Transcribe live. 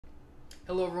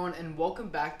Hello everyone and welcome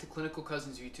back to Clinical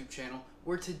Cousins YouTube channel,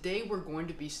 where today we're going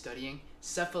to be studying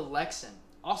Cephalexin,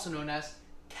 also known as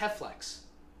Keflex.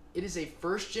 It is a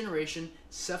first-generation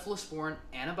cephalosporin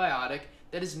antibiotic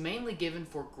that is mainly given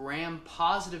for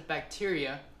gram-positive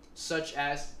bacteria such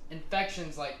as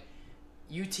infections like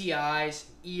UTIs,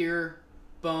 ear,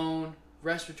 bone,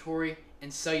 respiratory,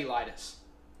 and cellulitis.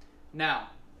 Now,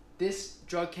 this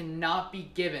drug cannot be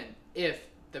given if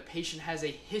the patient has a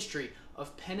history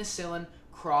of penicillin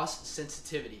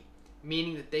cross-sensitivity,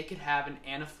 meaning that they could have an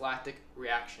anaphylactic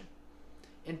reaction.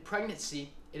 In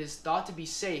pregnancy, it is thought to be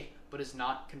safe but is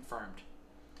not confirmed.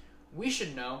 We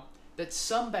should know that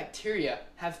some bacteria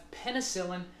have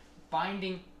penicillin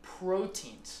binding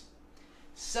proteins.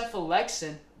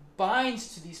 Cephalexin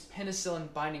binds to these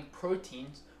penicillin binding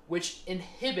proteins, which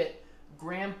inhibit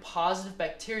gram-positive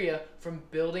bacteria from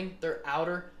building their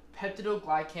outer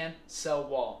peptidoglycan cell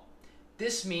wall.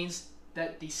 This means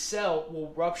that the cell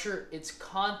will rupture its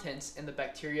contents and the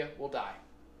bacteria will die.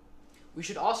 We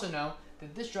should also know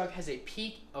that this drug has a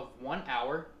peak of 1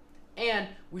 hour, and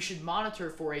we should monitor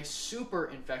for a super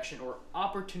infection or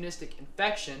opportunistic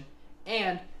infection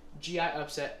and GI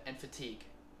upset and fatigue.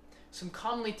 Some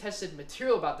commonly tested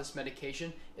material about this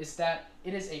medication is that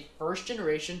it is a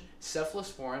first-generation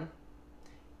cephalosporin.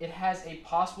 It has a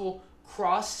possible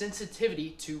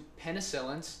cross-sensitivity to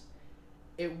penicillins.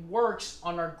 It works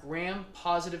on our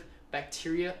gram-positive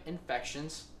bacteria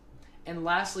infections. And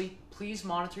lastly, please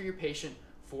monitor your patient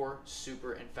for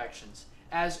super infections.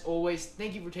 As always,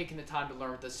 thank you for taking the time to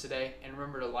learn with us today, and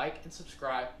remember to like and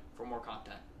subscribe for more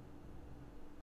content.